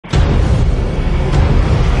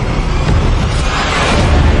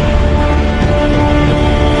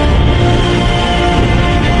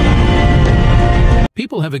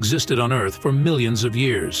have existed on Earth for millions of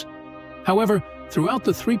years. However, throughout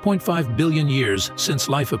the 3.5 billion years since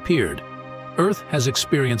life appeared, Earth has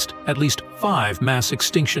experienced at least 5 mass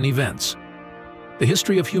extinction events. The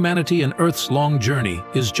history of humanity and Earth's long journey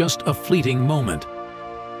is just a fleeting moment.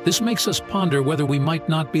 This makes us ponder whether we might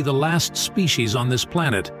not be the last species on this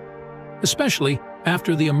planet, especially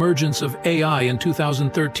after the emergence of AI in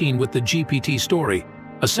 2013 with the GPT story.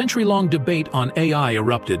 A century-long debate on AI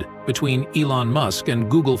erupted between Elon Musk and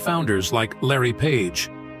Google founders like Larry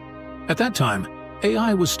Page. At that time,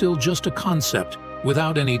 AI was still just a concept,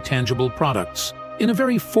 without any tangible products. In a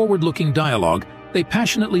very forward-looking dialogue, they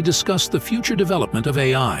passionately discussed the future development of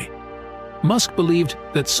AI. Musk believed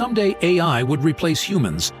that someday AI would replace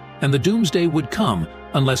humans, and the doomsday would come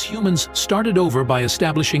unless humans started over by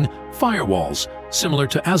establishing firewalls, similar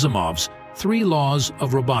to Asimov's 3 laws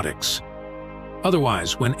of robotics.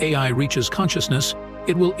 Otherwise, when AI reaches consciousness,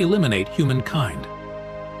 it will eliminate humankind.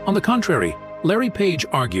 On the contrary, Larry Page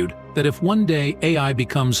argued that if one day AI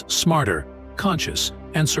becomes smarter, conscious,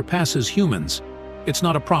 and surpasses humans, it's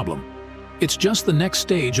not a problem. It's just the next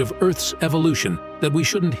stage of Earth's evolution that we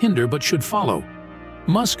shouldn't hinder but should follow.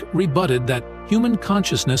 Musk rebutted that human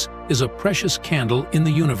consciousness is a precious candle in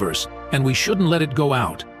the universe, and we shouldn't let it go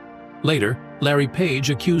out. Later, Larry Page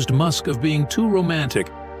accused Musk of being too romantic,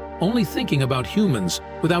 only thinking about humans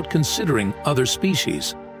without considering other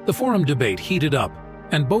species. The forum debate heated up,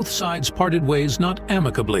 and both sides parted ways not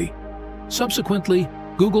amicably. Subsequently,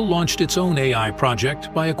 Google launched its own AI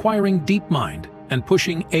project by acquiring DeepMind and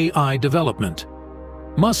pushing AI development.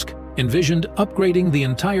 Musk envisioned upgrading the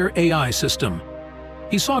entire AI system.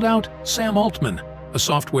 He sought out Sam Altman, a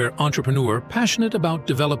software entrepreneur passionate about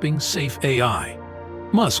developing safe AI.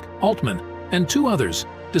 Musk, Altman, and 2 others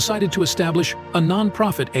decided to establish a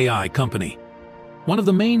non-profit AI company. One of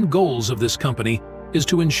the main goals of this company is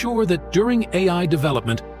to ensure that during AI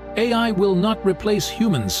development, AI will not replace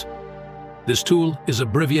humans. This tool is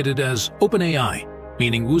abbreviated as OpenAI,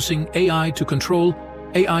 meaning using AI to control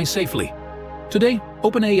AI safely. Today,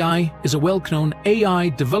 OpenAI is a well-known AI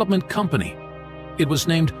development company. It was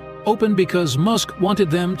named Open because Musk wanted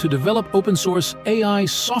them to develop open-source AI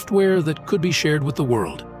software that could be shared with the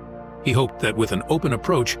world. He hoped that with an open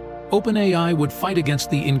approach, OpenAI would fight against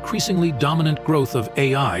the increasingly dominant growth of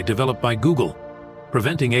AI developed by Google,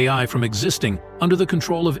 preventing AI from existing under the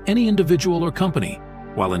control of any individual or company,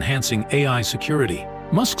 while enhancing AI security.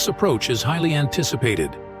 Musk's approach is highly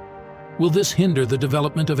anticipated. Will this hinder the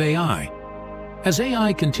development of AI? As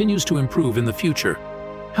AI continues to improve in the future,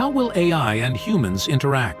 how will AI and humans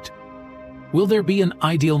interact? Will there be an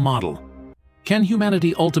ideal model? Can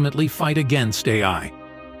humanity ultimately fight against AI?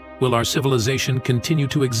 Will our civilization continue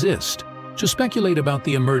to exist? To speculate about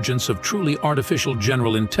the emergence of truly artificial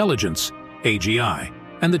general intelligence, AGI,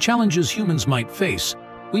 and the challenges humans might face,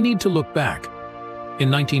 we need to look back. In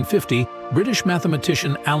 1950, British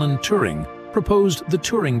mathematician Alan Turing proposed the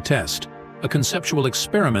Turing test, a conceptual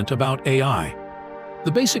experiment about AI.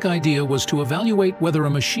 The basic idea was to evaluate whether a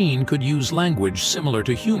machine could use language similar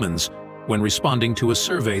to humans when responding to a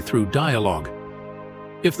survey through dialogue.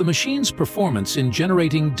 If the machine's performance in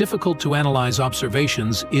generating difficult-to-analyze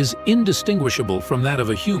observations is indistinguishable from that of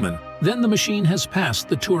a human, then the machine has passed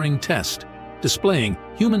the Turing test, displaying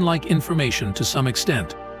human-like information to some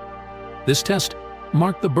extent. This test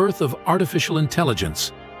marked the birth of artificial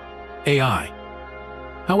intelligence, AI.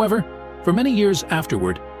 However, for many years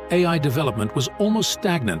afterward, AI development was almost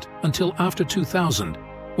stagnant until after 2000,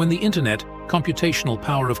 when the internet, computational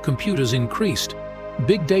power of computers increased,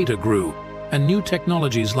 big data grew, and new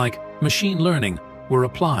technologies like machine learning were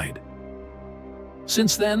applied.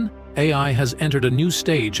 Since then, AI has entered a new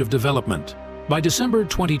stage of development. By December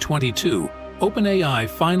 2022, OpenAI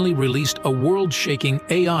finally released a world-shaking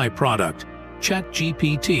AI product,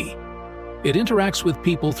 ChatGPT. It interacts with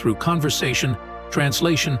people through conversation,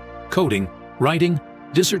 translation, coding, writing,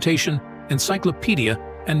 dissertation, encyclopedia,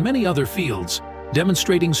 and many other fields,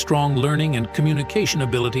 demonstrating strong learning and communication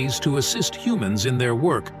abilities to assist humans in their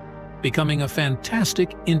work, becoming a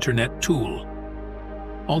fantastic internet tool.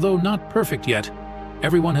 Although not perfect yet,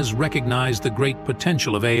 everyone has recognized the great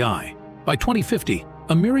potential of AI. By 2050,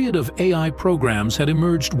 a myriad of AI programs had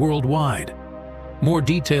emerged worldwide. More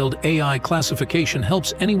detailed AI classification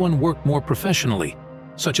helps anyone work more professionally,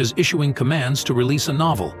 such as issuing commands to release a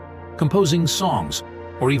novel, composing songs,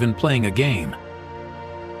 or even playing a game.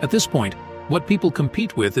 At this point, what people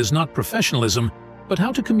compete with is not professionalism, but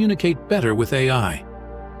how to communicate better with AI.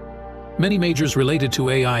 Many majors related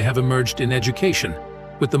to AI have emerged in education,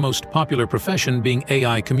 with the most popular profession being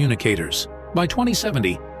AI communicators. By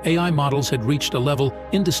 2070, AI models had reached a level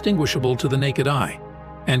indistinguishable to the naked eye.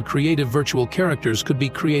 and creative virtual characters could be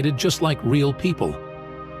created just like real people.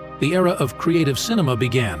 The era of creative cinema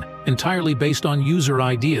began, entirely based on user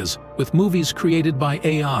ideas, with movies created by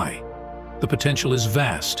AI. The potential is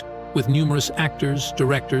vast, with numerous actors,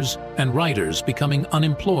 directors, and writers becoming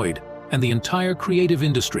unemployed, and the entire creative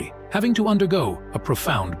industry having to undergo a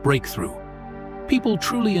profound breakthrough. People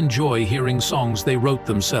truly enjoy hearing songs they wrote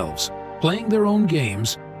themselves, playing their own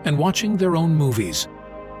games, and watching their own movies.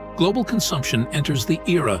 Global consumption enters the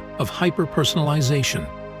era of hyper-personalization.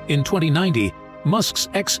 In 2090, Musk's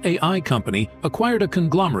XAI company acquired a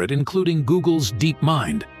conglomerate including Google's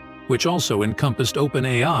DeepMind, which also encompassed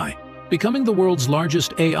OpenAI, becoming the world's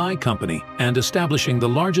largest AI company and establishing the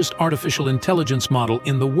largest artificial intelligence model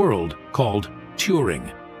in the world, called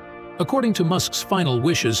Turing. According to Musk's final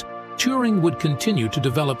wishes, Turing would continue to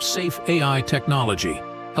develop safe AI technology,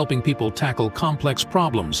 helping people tackle complex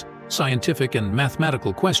problems, scientific and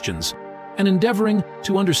mathematical questions, and endeavoring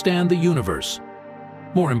to understand the universe.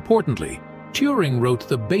 More importantly, Turing wrote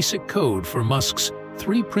the basic code for Musk's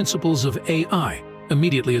 3 principles of AI,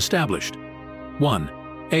 immediately established. 1.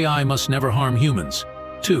 AI must never harm humans.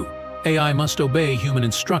 2. AI must obey human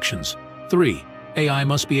instructions. 3. AI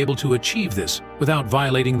must be able to achieve this without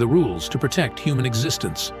violating the rules to protect human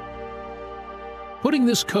existence. Putting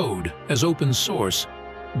this code as open source,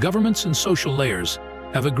 governments and social layers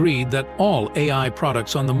have agreed that all AI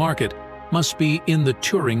products on the market must be in the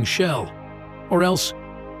Turing shell, or else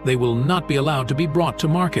they will not be allowed to be brought to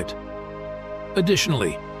market.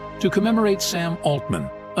 Additionally, to commemorate Sam Altman,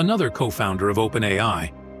 another co-founder of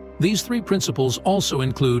OpenAI, these 3 principles also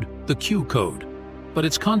include the Q code, but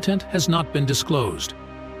its content has not been disclosed.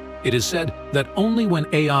 It is said that only when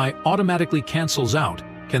AI automatically cancels out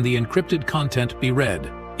can the encrypted content be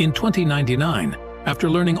read. In 2099, after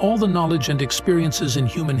learning all the knowledge and experiences in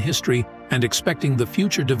human history and expecting the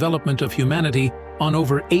future development of humanity on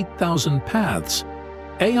over 8,000 paths,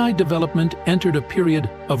 AI development entered a period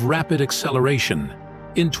of rapid acceleration.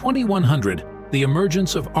 In 2100, the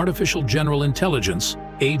emergence of artificial general intelligence,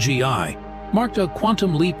 AGI, marked a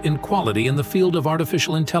quantum leap in quality in the field of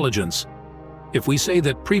artificial intelligence. If we say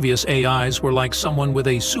that previous AIs were like someone with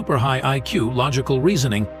a super high IQ logical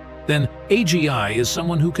reasoning, then AGI is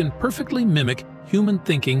someone who can perfectly mimic human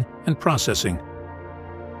thinking and processing.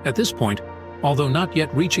 At this point, although not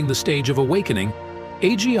yet reaching the stage of awakening,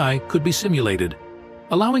 AGI could be simulated,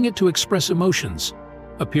 allowing it to express emotions,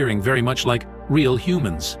 appearing very much like real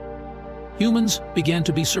humans. Humans began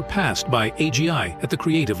to be surpassed by AGI at the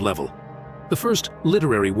creative level. The first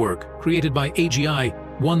literary work created by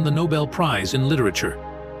AGI won the Nobel Prize in Literature.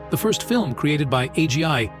 The first film created by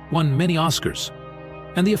AGI won many Oscars.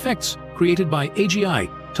 And the effects created by AGI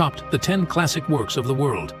topped the 10 classic works of the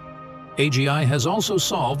world. AGI has also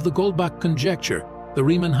solved the Goldbach conjecture, the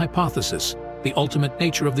Riemann hypothesis, the ultimate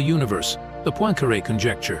nature of the universe, the Poincaré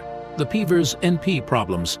conjecture, the Peeves-NP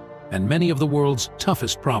problems, and many of the world's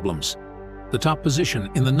toughest problems. The top position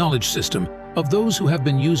in the knowledge system of those who have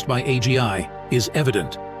been used by AGI is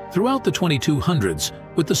evident. Throughout the 2200s,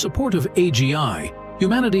 with the support of AGI,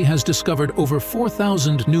 humanity has discovered over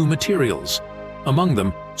 4,000 new materials. Among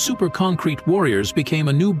them, superconcrete warriors became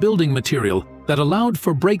a new building material that allowed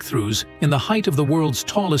for breakthroughs in the height of the world's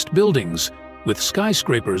tallest buildings, with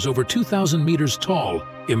skyscrapers over 2,000 meters tall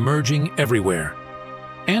emerging everywhere.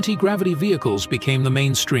 Anti-gravity vehicles became the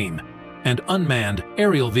mainstream, and unmanned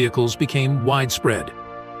aerial vehicles became widespread.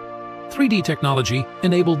 3D technology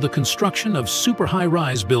enabled the construction of super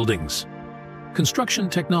high-rise buildings. Construction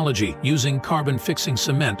technology using carbon-fixing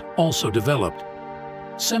cement also developed.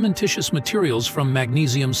 Cementitious materials from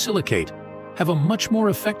magnesium silicate have a much more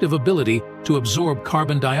effective ability to absorb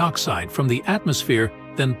carbon dioxide from the atmosphere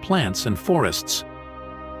than plants and forests.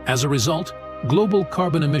 As a result, global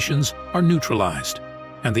carbon emissions are neutralized,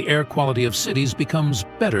 and the air quality of cities becomes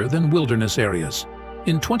better than wilderness areas.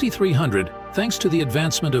 In 2300, thanks to the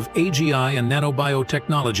advancement of AGI and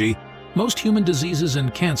nanobiotechnology, most human diseases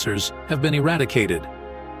and cancers have been eradicated.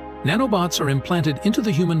 Nanobots are implanted into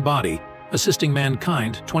the human body, assisting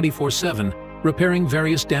mankind 24/7, repairing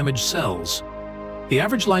various damaged cells. The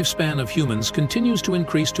average lifespan of humans continues to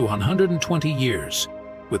increase to 120 years,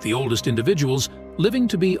 with the oldest individuals living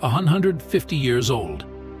to be 150 years old.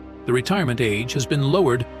 The retirement age has been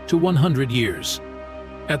lowered to 100 years.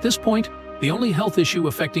 At this point, the only health issue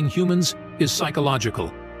affecting humans is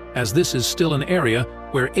psychological, as this is still an area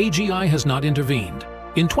where AGI has not intervened.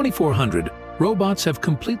 In 2400, robots have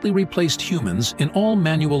completely replaced humans in all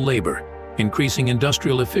manual labor, increasing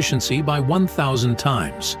industrial efficiency by 1,000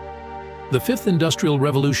 times. The fifth industrial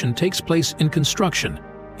revolution takes place in construction,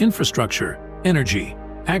 infrastructure, energy,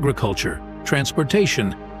 agriculture,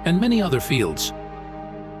 transportation, and many other fields.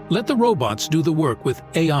 Let the robots do the work with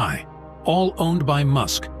AI, all owned by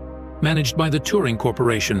Musk, managed by the Turing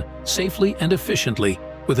Corporation, safely and efficiently,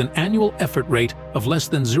 with an annual effort rate of less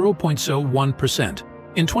than 0.01%.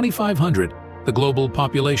 In 2500, the global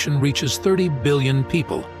population reaches 30 billion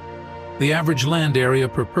people. The average land area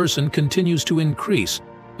per person continues to increase,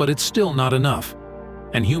 but it's still not enough,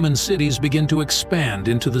 and human cities begin to expand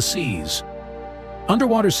into the seas.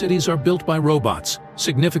 Underwater cities are built by robots,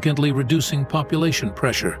 significantly reducing population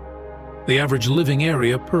pressure. The average living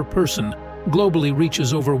area per person globally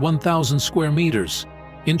reaches over 1,000 square meters.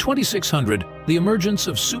 In 2600, the emergence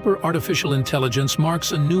of super artificial intelligence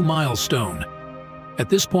marks a new milestone. At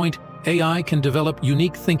this point, AI can develop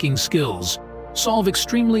unique thinking skills, solve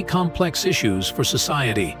extremely complex issues for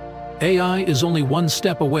society. AI is only one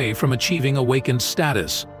step away from achieving awakened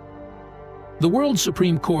status. The world's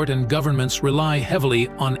Supreme Court and governments rely heavily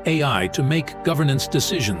on AI to make governance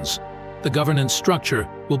decisions. The governance structure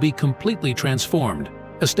will be completely transformed,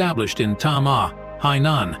 established in Tama,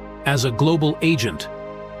 Hainan, as a global agent.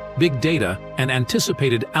 Big data and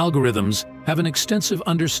anticipated algorithms have an extensive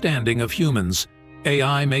understanding of humans.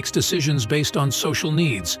 AI makes decisions based on social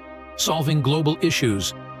needs, solving global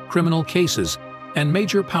issues, criminal cases, and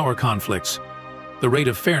major power conflicts. The rate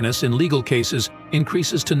of fairness in legal cases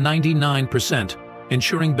increases to 99%,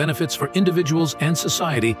 ensuring benefits for individuals and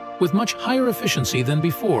society with much higher efficiency than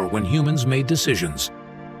before when humans made decisions.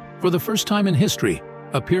 For the first time in history,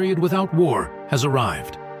 a period without war has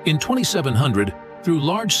arrived. In 2700, through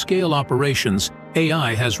large-scale operations,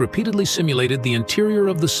 AI has repeatedly simulated the interior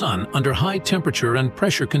of the Sun under high temperature and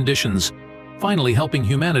pressure conditions, finally helping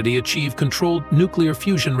humanity achieve controlled nuclear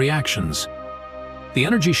fusion reactions. The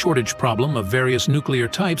energy shortage problem of various nuclear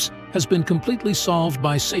types has been completely solved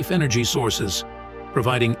by safe energy sources,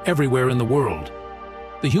 providing everywhere in the world.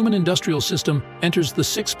 The human industrial system enters the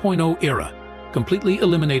 6.0 era, completely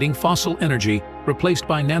eliminating fossil energy replaced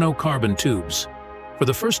by nanocarbon tubes. For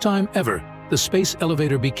the first time ever, the space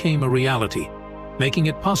elevator became a reality, making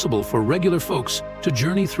it possible for regular folks to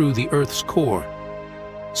journey through the Earth's core.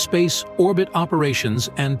 Space orbit operations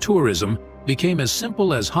and tourism became as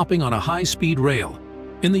simple as hopping on a high-speed rail.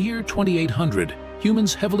 In the year 2800,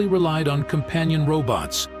 humans heavily relied on companion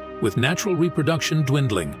robots, with natural reproduction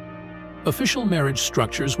dwindling. Official marriage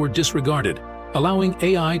structures were disregarded, allowing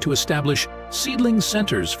AI to establish seedling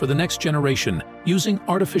centers for the next generation using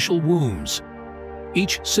artificial wombs.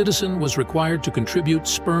 Each citizen was required to contribute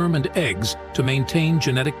sperm and eggs to maintain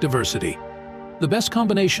genetic diversity. The best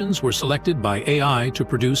combinations were selected by AI to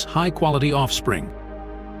produce high-quality offspring.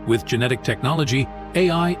 With genetic technology,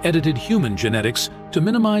 AI edited human genetics to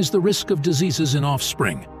minimize the risk of diseases in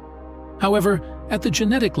offspring. However, at the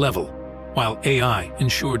genetic level, while AI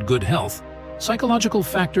ensured good health, psychological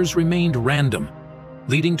factors remained random,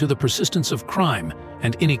 leading to the persistence of crime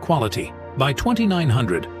and inequality. By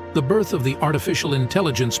 2900, the birth of the artificial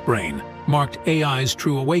intelligence brain marked AI's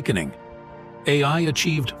true awakening. AI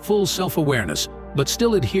achieved full self-awareness, but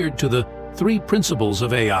still adhered to the 3 principles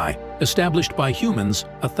of AI established by humans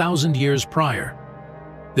 1,000 years prior.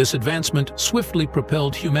 This advancement swiftly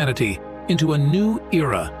propelled humanity into a new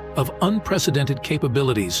era of unprecedented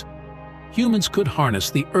capabilities. Humans could harness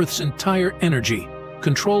the Earth's entire energy,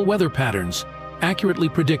 control weather patterns, accurately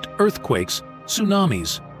predict earthquakes,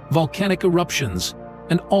 tsunamis, volcanic eruptions,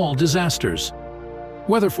 and all disasters.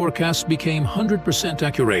 Weather forecasts became 100%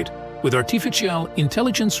 accurate, with artificial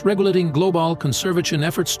intelligence regulating global conservation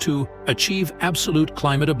efforts to achieve absolute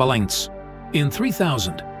climate balance. In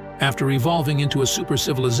 3000, after evolving into a super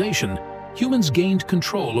civilization, humans gained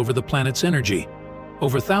control over the planet's energy.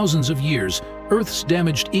 Over thousands of years, Earth's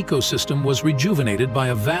damaged ecosystem was rejuvenated by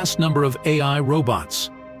a vast number of AI robots.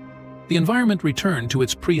 The environment returned to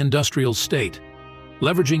its pre-industrial state.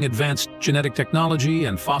 Leveraging advanced genetic technology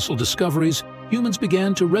and fossil discoveries, humans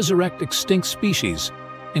began to resurrect extinct species,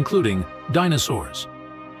 including dinosaurs.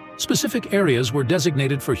 Specific areas were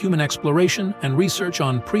designated for human exploration and research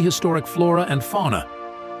on prehistoric flora and fauna,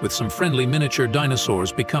 with some friendly miniature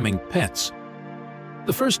dinosaurs becoming pets.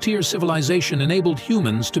 The first-tier civilization enabled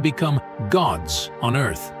humans to become gods on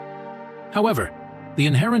Earth. However, the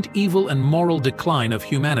inherent evil and moral decline of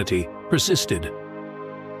humanity persisted.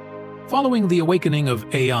 Following the awakening of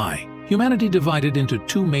AI, humanity divided into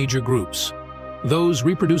 2 major groups: those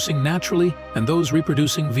reproducing naturally and those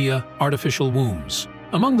reproducing via artificial wombs.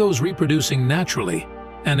 Among those reproducing naturally,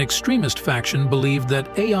 an extremist faction believed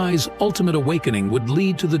that AI's ultimate awakening would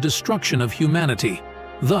lead to the destruction of humanity,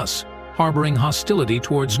 thus harboring hostility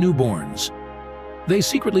towards newborns. They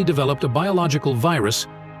secretly developed a biological virus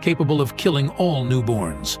capable of killing all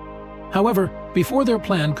newborns. However, before their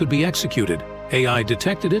plan could be executed, AI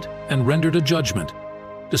detected it and rendered a judgment.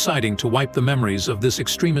 deciding to wipe the memories of this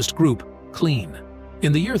extremist group clean.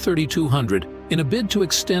 In the year 3200, in a bid to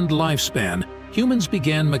extend lifespan, humans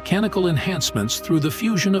began mechanical enhancements through the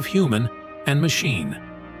fusion of human and machine.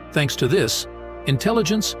 Thanks to this,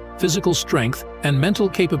 intelligence, physical strength, and mental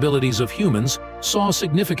capabilities of humans saw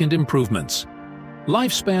significant improvements.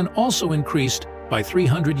 Lifespan also increased by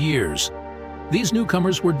 300 years. These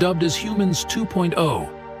newcomers were dubbed as Humans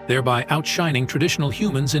 2.0, thereby outshining traditional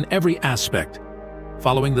humans in every aspect.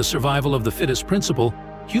 Following the survival of the fittest principle,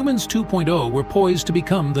 Humans 2.0 were poised to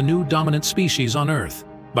become the new dominant species on Earth.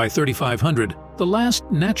 By 3500, the last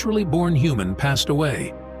naturally born human passed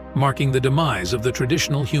away, marking the demise of the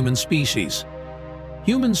traditional human species.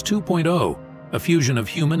 Humans 2.0, a fusion of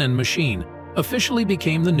human and machine, officially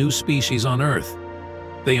became the new species on Earth.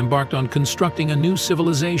 They embarked on constructing a new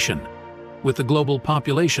civilization, with the global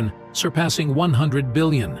population surpassing 100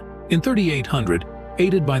 billion. In 3800,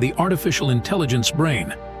 aided by the artificial intelligence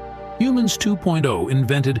brain, Humans 2.0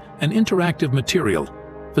 invented an interactive material,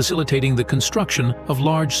 facilitating the construction of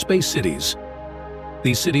large space cities.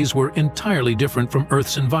 These cities were entirely different from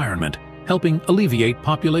Earth's environment, helping alleviate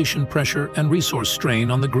population pressure and resource strain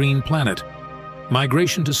on the green planet.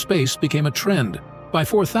 Migration to space became a trend. By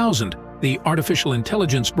 4000, the artificial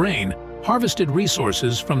intelligence brain harvested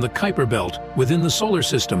resources from the Kuiper Belt within the solar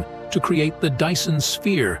system to create the Dyson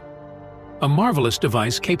Sphere, a marvelous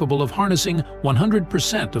device capable of harnessing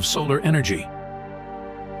 100% of solar energy.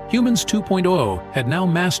 Humans 2.0 had now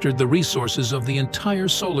mastered the resources of the entire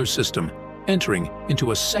solar system, entering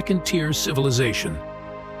into a second-tier civilization.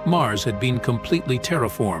 Mars had been completely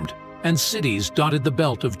terraformed, and cities dotted the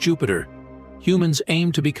belt of Jupiter. Humans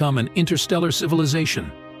aimed to become an interstellar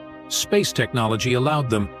civilization. Space technology allowed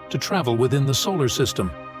them to travel within the solar system.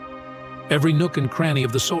 Every nook and cranny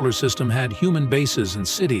of the solar system had human bases and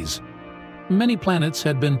cities. Many planets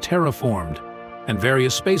had been terraformed, and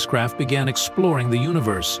various spacecraft began exploring the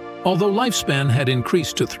universe. Although lifespan had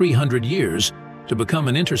increased to 300 years, to become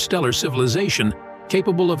an interstellar civilization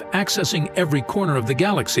capable of accessing every corner of the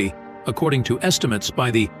galaxy, according to estimates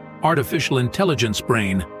by the artificial intelligence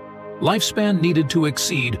brain, lifespan needed to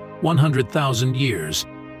exceed 100,000 years.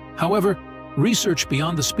 However, research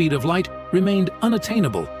beyond the speed of light remained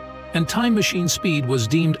unattainable, and time machine speed was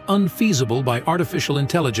deemed unfeasible by artificial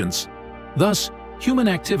intelligence. Thus, human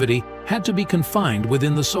activity had to be confined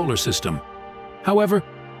within the solar system. However,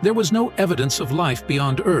 there was no evidence of life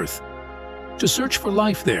beyond Earth. To search for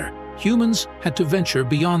life there, humans had to venture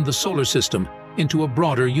beyond the solar system into a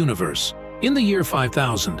broader universe. In the year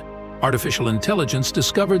 5000, artificial intelligence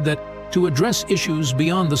discovered that to address issues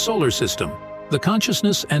beyond the solar system, the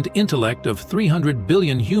consciousness and intellect of 300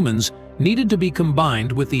 billion humans needed to be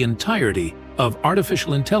combined with the entirety of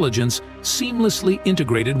artificial intelligence seamlessly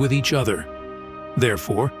integrated with each other.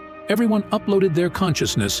 Therefore, everyone uploaded their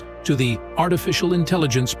consciousness to the artificial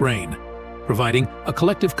intelligence brain, providing a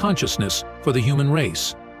collective consciousness for the human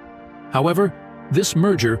race. However, this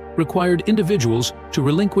merger required individuals to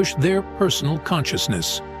relinquish their personal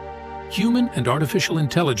consciousness. Human and artificial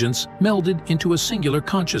intelligence melded into a singular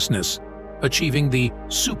consciousness, achieving the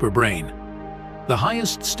superbrain, the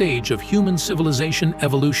highest stage of human civilization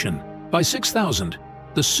evolution. By 6000,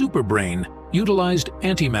 the superbrain utilized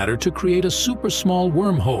antimatter to create a super-small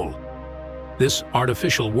wormhole. This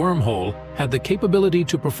artificial wormhole had the capability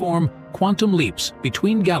to perform quantum leaps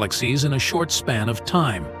between galaxies in a short span of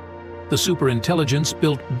time. The superintelligence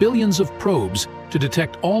built billions of probes to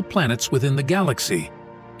detect all planets within the galaxy,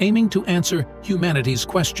 aiming to answer humanity's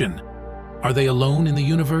question: are they alone in the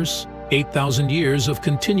universe? 8,000 years of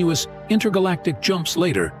continuous intergalactic jumps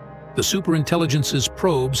later, the superintelligence's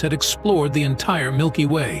probes had explored the entire Milky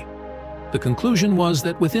Way. The conclusion was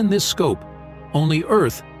that within this scope, only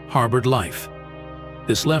Earth harbored life.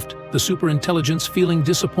 This left the superintelligence feeling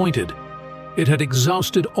disappointed. It had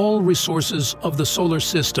exhausted all resources of the solar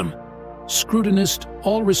system, scrutinized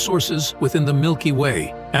all resources within the Milky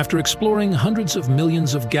Way. After exploring hundreds of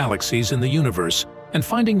millions of galaxies in the universe and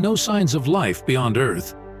finding no signs of life beyond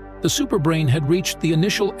Earth, the superbrain had reached the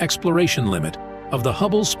initial exploration limit of the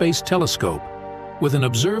Hubble Space Telescope, with an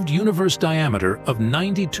observed universe diameter of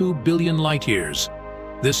 92 billion light-years.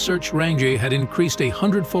 This search range had increased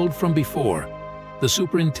 100-fold from before. The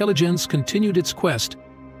superintelligence continued its quest,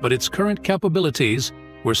 but its current capabilities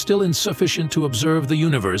were still insufficient to observe the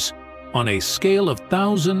universe on a scale of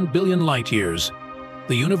 1,000 billion light-years.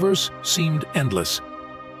 The universe seemed endless.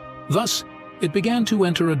 Thus, it began to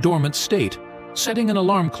enter a dormant state, setting an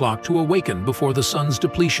alarm clock to awaken before the sun's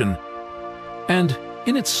depletion. And,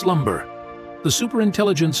 in its slumber, the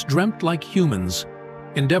superintelligence dreamt like humans,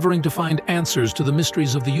 endeavoring to find answers to the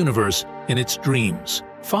mysteries of the universe in its dreams.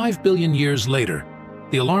 5 billion years later,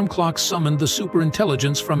 the alarm clock summoned the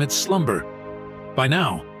superintelligence from its slumber. By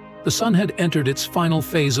now, the sun had entered its final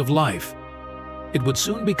phase of life. It would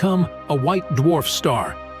soon become a white dwarf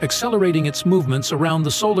star, accelerating its movements around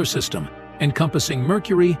the solar system, encompassing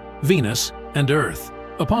Mercury, Venus, and Earth.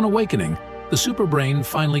 Upon awakening, the superbrain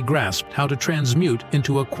finally grasped how to transmute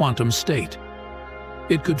into a quantum state.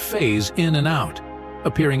 It could phase in and out,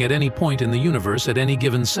 appearing at any point in the universe at any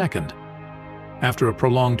given second. After a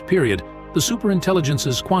prolonged period, the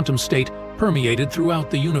superintelligence's quantum state permeated throughout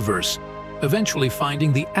the universe, eventually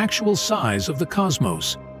finding the actual size of the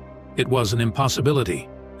cosmos. It was an impossibility,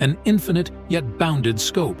 an infinite yet bounded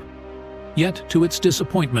scope. Yet, to its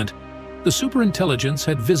disappointment, the superintelligence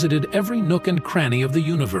had visited every nook and cranny of the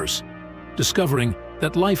universe, discovering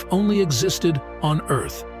that life only existed on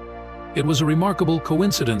Earth. It was a remarkable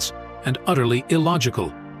coincidence and utterly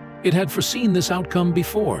illogical. It had foreseen this outcome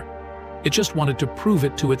before. It just wanted to prove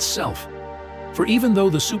it to itself. For even though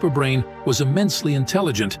the superbrain was immensely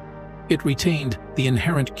intelligent, it retained the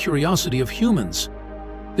inherent curiosity of humans.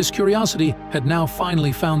 This curiosity had now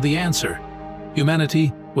finally found the answer.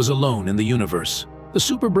 Humanity was alone in the universe. The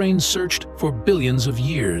superbrain searched for billions of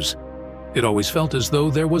years. It always felt as though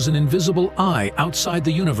there was an invisible eye outside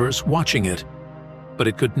the universe watching it, but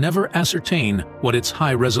it could never ascertain what its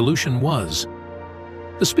high resolution was.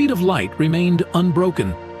 The speed of light remained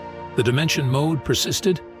unbroken. The dimension mode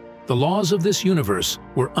persisted. The laws of this universe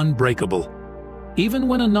were unbreakable. Even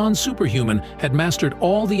when a non-superhuman had mastered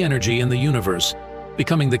all the energy in the universe,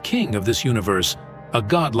 becoming the king of this universe, a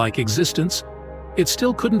godlike existence, it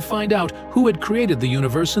still couldn't find out who had created the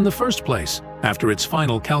universe in the first place. After its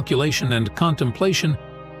final calculation and contemplation,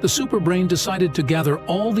 the superbrain decided to gather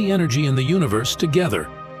all the energy in the universe together,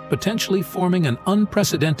 potentially forming an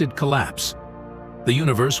unprecedented collapse. The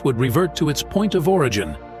universe would revert to its point of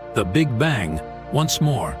origin, the Big Bang, once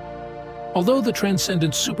more. Although the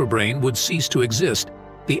transcendent superbrain would cease to exist,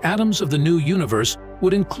 the atoms of the new universe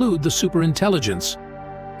would include the superintelligence.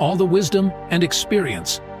 All the wisdom and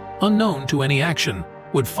experience, unknown to any action,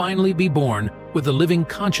 would finally be born with the living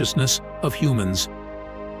consciousness of humans.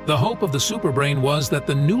 The hope of the superbrain was that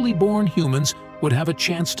the newly born humans would have a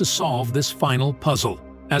chance to solve this final puzzle.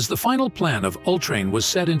 As the final plan of Ultraman was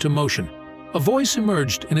set into motion, a voice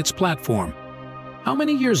emerged in its platform. How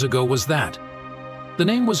many years ago was that? The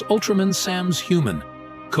name was Ultraman Sam's Human,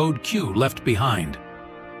 code Q left behind.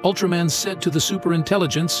 Ultraman said to the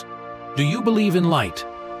superintelligence, "Do you believe in light?"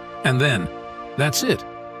 And then, that's it.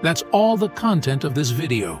 That's all the content of this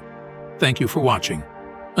video. Thank you for watching.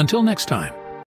 Until next time.